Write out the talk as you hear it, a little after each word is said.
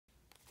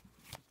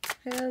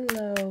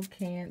Hello,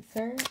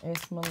 Cancer.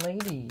 It's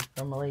Maladys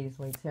from Maladys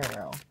Way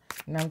Tarot.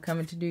 And I'm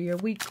coming to do your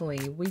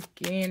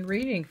weekend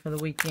reading for the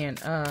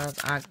weekend of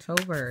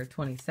October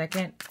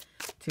 22nd,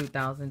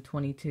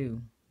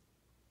 2022.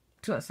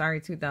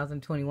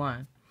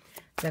 2021.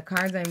 The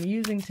cards I'm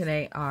using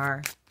today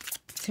are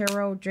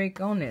Tarot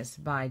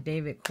Draconis by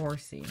David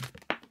Corsi.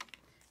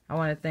 I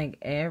want to thank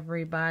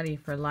everybody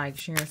for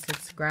sharing,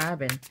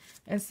 subscribing,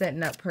 and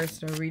setting up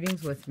personal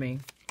readings with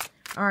me.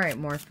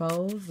 Alright,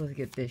 Morphos, let's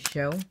get this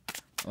show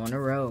on the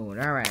road.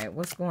 Alright,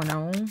 what's going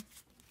on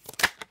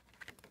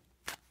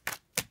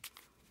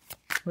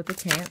with the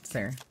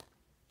Cancer?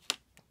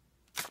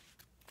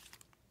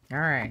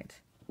 Alright.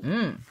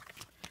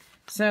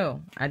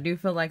 So, I do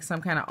feel like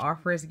some kind of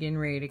offer is getting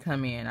ready to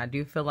come in. I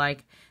do feel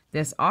like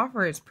this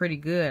offer is pretty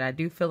good. I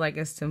do feel like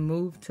it's to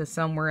move to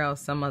somewhere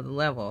else, some other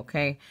level,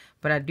 okay?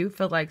 But I do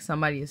feel like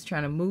somebody is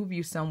trying to move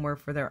you somewhere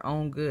for their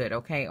own good,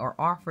 okay? Or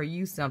offer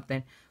you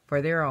something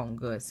for their own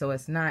good. So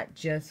it's not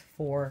just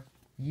for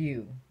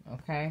you,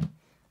 okay?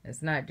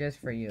 It's not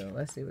just for you.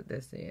 Let's see what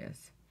this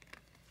is.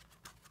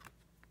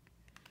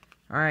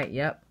 All right,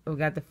 yep. We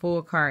got the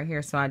Fool card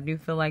here. So I do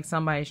feel like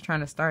somebody's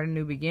trying to start a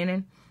new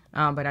beginning.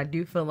 But I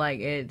do feel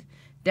like it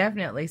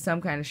definitely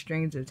some kind of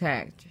strings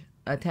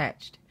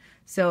attached.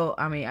 So,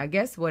 I mean, I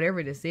guess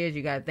whatever this is,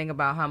 you got to think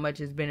about how much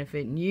it's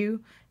benefiting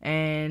you.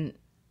 And,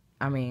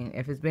 I mean,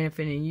 if it's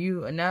benefiting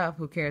you enough,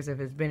 who cares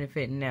if it's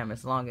benefiting them,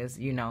 as long as,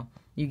 you know,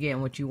 you're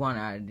getting what you want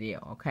out of the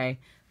deal, okay?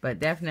 But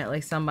definitely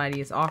somebody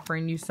is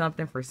offering you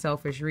something for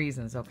selfish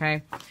reasons,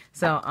 okay?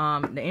 So,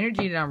 the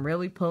energy that I'm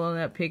really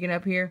picking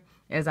up here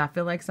is I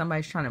feel like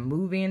somebody's trying to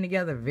move in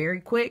together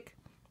very quick.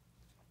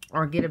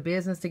 Or get a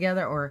business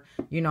together, or,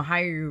 you know,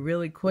 hire you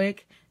really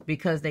quick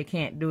because they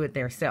can't do it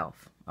themselves.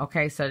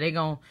 Okay, so they're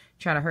going to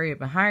try to hurry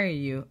up and hire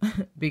you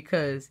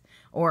because,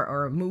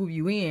 or move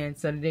you in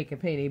so that they can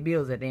pay their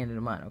bills at the end of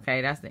the month.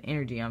 Okay, that's the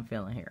energy I'm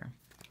feeling here.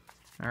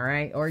 All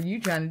right, or you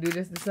trying to do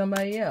this to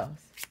somebody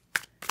else.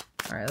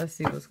 All right, let's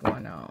see what's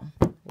going on.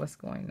 What's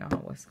going on?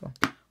 What's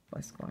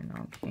going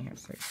on?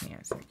 Cancer,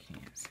 Cancer,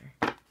 Cancer.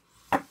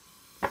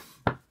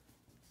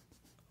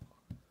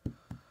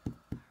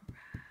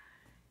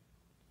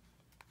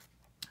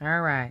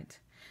 All right.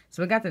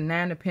 So we got the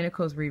Nine of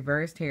Pentacles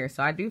reversed here.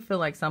 So I do feel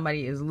like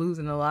somebody is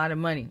losing a lot of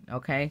money,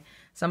 okay?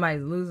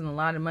 Somebody's losing a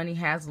lot of money,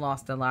 has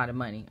lost a lot of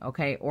money,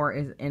 okay? Or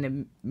is in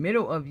the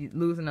middle of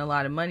losing a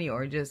lot of money,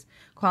 or just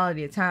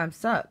quality of time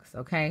sucks,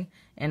 okay?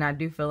 And I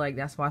do feel like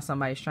that's why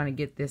somebody's trying to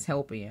get this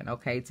help in,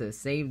 okay? To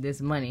save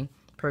this money,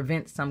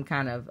 prevent some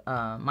kind of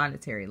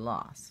monetary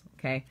loss,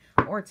 okay?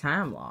 Or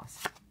time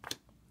loss.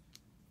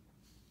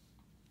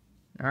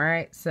 All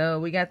right, so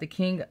we got the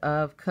King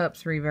of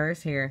Cups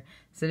reverse here.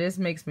 So this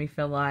makes me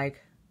feel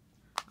like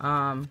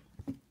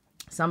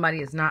somebody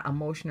is not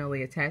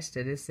emotionally attached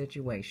to this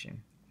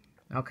situation.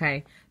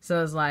 Okay,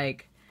 so it's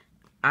like,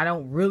 I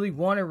don't really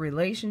want a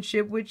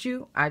relationship with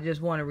you. I just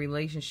want a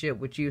relationship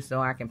with you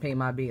so I can pay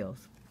my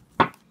bills.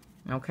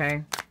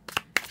 Okay,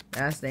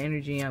 that's the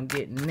energy I'm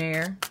getting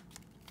there.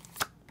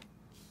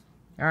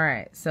 All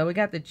right, so we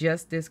got the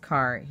Justice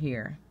card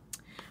here.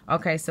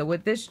 Okay, so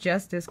with this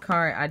Justice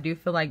card, I do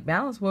feel like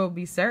balance will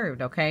be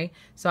served, okay?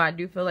 So I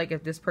do feel like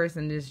if this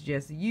person is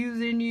just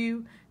using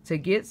you to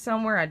get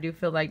somewhere, I do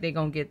feel like they're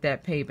going to get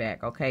that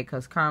payback, okay?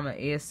 Because karma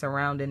is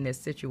surrounding this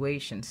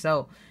situation.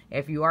 So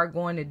if you are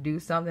going to do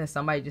something,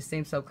 somebody just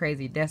seems so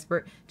crazy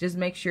desperate, just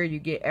make sure you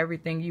get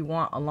everything you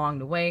want along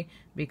the way,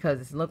 because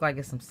it looks like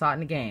it's some salt in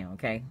the game,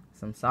 okay?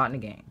 Some salt in the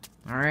game,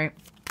 all right?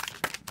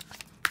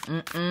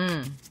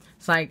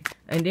 It's like,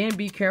 and then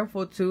be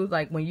careful too,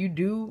 like when you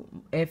do,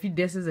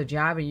 this is a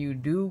job and you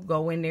do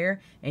go in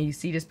there and you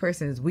see this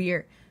person is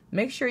weird,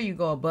 make sure you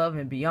go above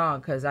and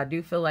beyond, because I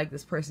do feel like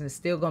this person is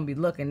still going to be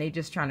looking. They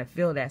just trying to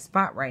fill that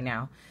spot right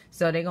now.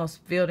 So they're going to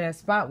fill that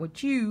spot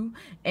with you,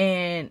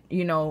 and,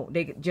 you know,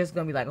 they just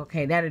going to be like,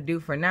 okay, that'll do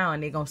for now,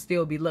 and they're going to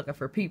still be looking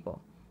for people.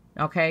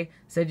 Okay,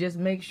 so just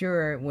make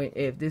sure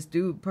if this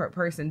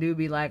person do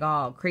be like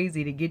all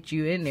crazy to get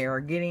you in there, or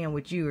get in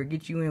with you, or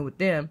get you in with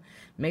them,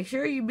 make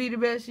sure you be the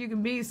best you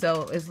can be.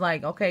 So it's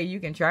like, okay, you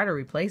can try to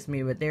replace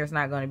me, but there's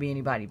not going to be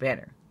anybody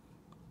better.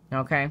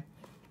 Okay.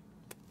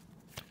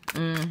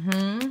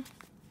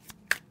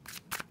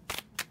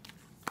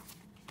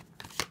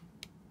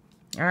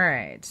 All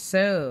right,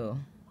 so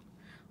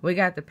we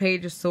got the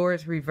Page of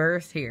Swords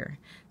reversed here.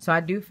 So I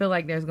do feel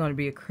like there's going to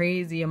be a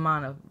crazy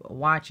amount of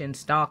watching,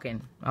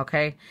 stalking,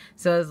 okay?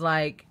 So it's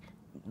like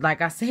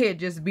I said,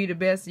 just be the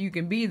best you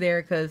can be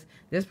there, because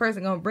this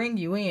person going to bring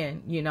you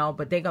in, you know,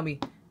 but they're going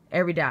to be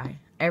every die,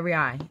 every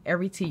I,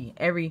 every T,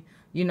 every,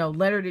 you know,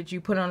 letter that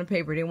you put on the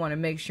paper, they want to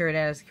make sure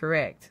that is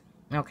correct,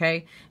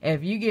 okay?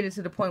 If you get it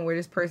to the point where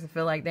this person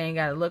feel like they ain't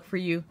got to look for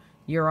you,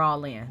 you're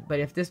all in.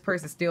 But if this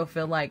person still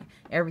feel like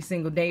every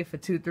single day for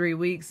 2-3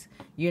 weeks,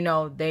 you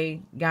know,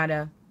 they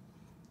gotta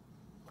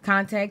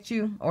contact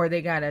you, or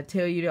they gotta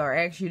tell you or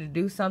ask you to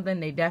do something,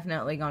 they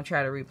definitely gonna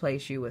try to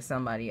replace you with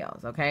somebody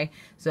else, okay?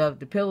 So if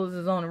the pillows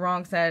is on the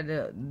wrong side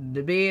of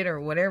the bed, or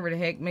whatever the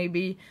heck may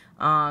be,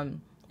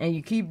 and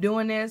you keep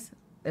doing this,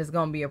 it's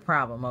going to be a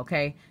problem,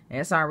 okay? And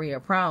it's already a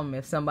problem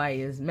if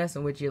somebody is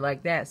messing with you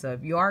like that. So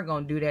if you are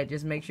going to do that,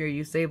 just make sure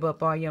you save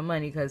up all your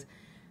money, because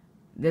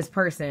this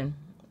person,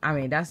 I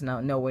mean, that's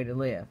no way to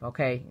live,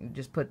 okay? You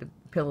just put the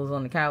pillows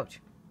on the couch,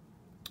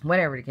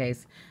 whatever the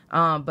case.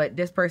 But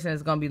this person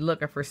is going to be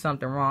looking for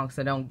something wrong,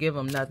 so don't give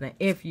them nothing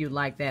if you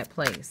like that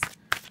place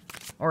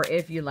or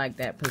if you like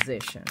that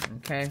position,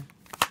 okay?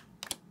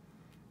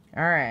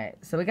 All right,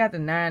 so we got the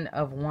 9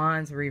 of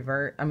Wands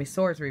reverse,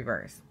 Swords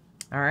reverse.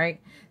 All right,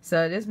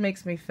 so this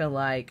makes me feel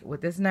like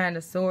with this 9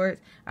 of Swords,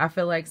 I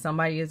feel like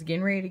somebody is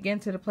getting ready to get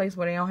into the place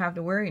where they don't have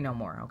to worry no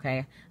more,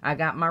 okay? I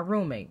got my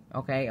roommate,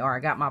 okay? Or I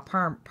got my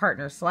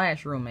partner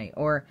 / roommate,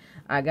 or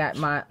I got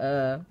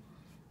my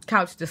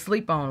couch to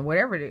sleep on,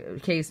 whatever the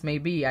case may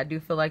be. I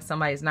do feel like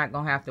somebody's not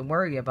going to have to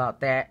worry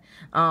about that.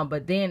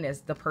 But then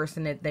it's the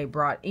person that they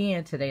brought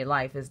into their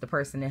life is the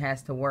person that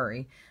has to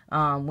worry.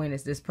 When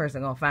is this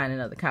person going to find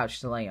another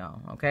couch to lay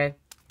on, okay?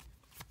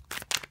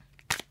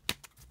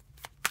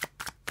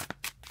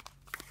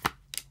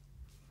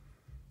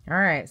 All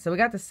right, so we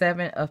got the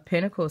 7 of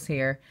Pentacles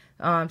here.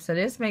 So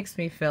this makes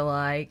me feel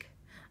like,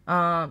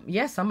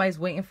 yes, somebody's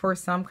waiting for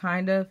some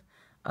kind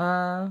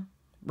of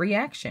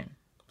reaction.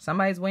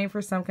 Somebody's waiting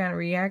for some kind of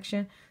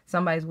reaction.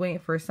 Somebody's waiting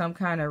for some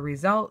kind of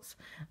results.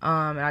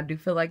 And I do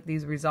feel like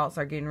these results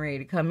are getting ready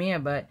to come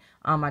in. But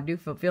I do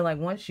feel like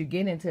once you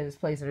get into this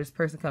place or this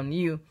person come to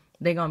you,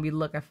 they're going to be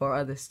looking for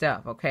other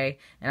stuff, okay?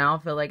 And I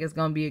don't feel like it's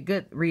going to be a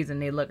good reason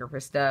they're looking for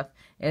stuff,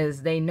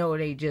 is they know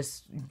they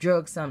just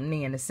drug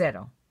something in to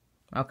settle,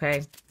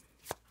 okay?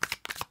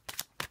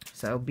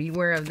 So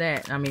beware of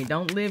that. I mean,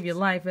 don't live your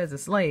life as a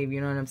slave,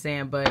 you know what I'm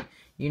saying? But,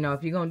 you know,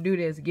 if you're going to do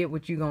this, get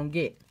what you're going to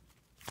get.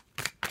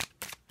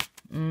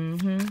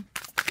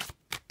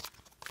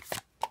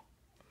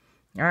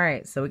 All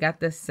right, so we got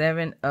the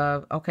 7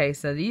 of, okay,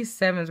 so these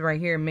 7s right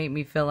here make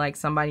me feel like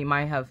somebody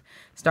might have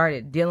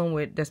started dealing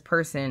with this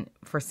person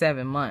for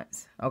 7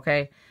 months,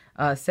 okay?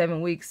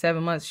 7 weeks,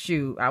 7 months,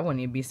 shoot, I wouldn't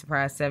even be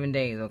surprised 7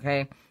 days,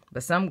 okay?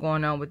 But something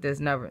going on with this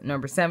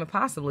number 7,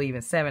 possibly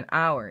even 7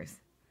 hours.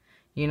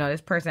 You know,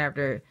 this person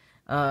after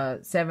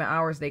 7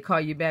 hours, they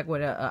call you back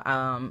with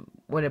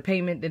a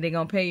payment that they're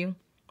gonna pay you,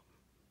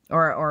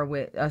 or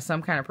with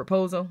some kind of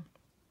proposal.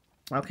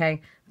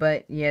 Okay,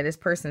 but yeah, this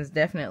person is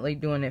definitely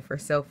doing it for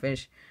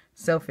selfish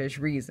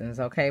reasons,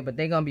 okay? But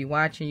they're going to be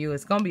watching you.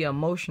 It's going to be an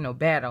emotional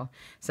battle.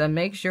 So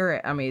make sure,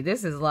 I mean,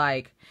 this is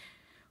like,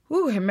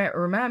 whew, it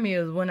remind me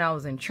of when I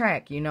was in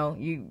track, you know?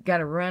 You got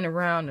to run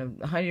around a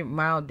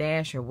 100-mile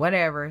dash or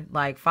whatever,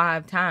 like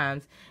 5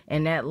 times.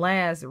 And that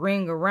last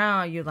ring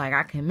around, you're like,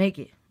 I can make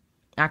it.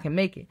 I can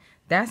make it.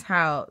 That's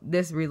how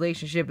this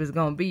relationship is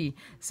going to be.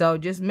 So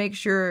just make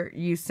sure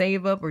you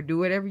save up or do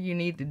whatever you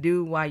need to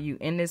do while you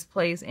in this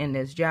place, in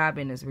this job,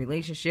 in this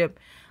relationship.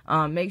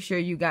 Make sure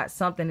you got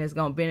something that's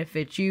going to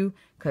benefit you,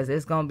 because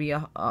it's going to be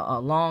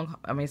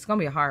it's going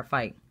to be a hard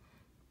fight.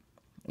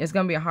 It's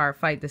going to be a hard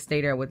fight to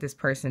stay there with this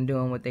person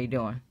doing what they're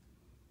doing.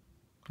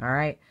 All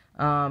right.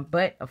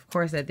 But of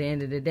course, at the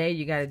end of the day,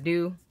 you got to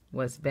do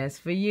what's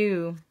best for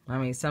you. I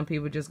mean, some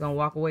people just going to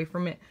walk away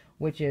from it,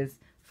 which is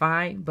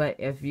fine. But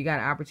if you got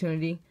an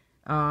opportunity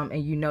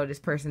and you know this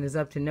person is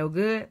up to no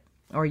good,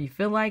 or you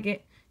feel like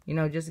it, you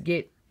know, just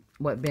get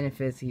what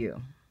benefits you,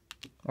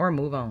 or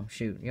move on.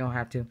 Shoot, you don't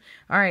have to.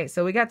 All right,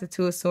 so we got the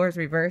 2 of Swords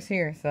reverse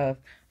here. So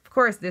of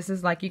course, this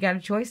is like you got a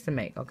choice to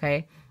make,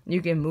 okay? You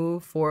can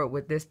move forward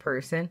with this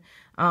person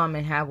and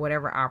have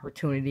whatever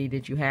opportunity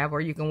that you have,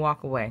 or you can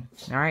walk away.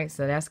 All right,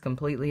 so that's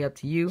completely up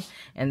to you.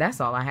 And that's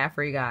all I have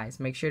for you guys.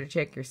 Make sure to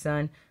check your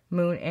sun,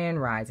 moon,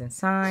 and rising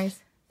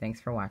signs.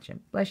 Thanks for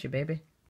watching. Bless you, baby.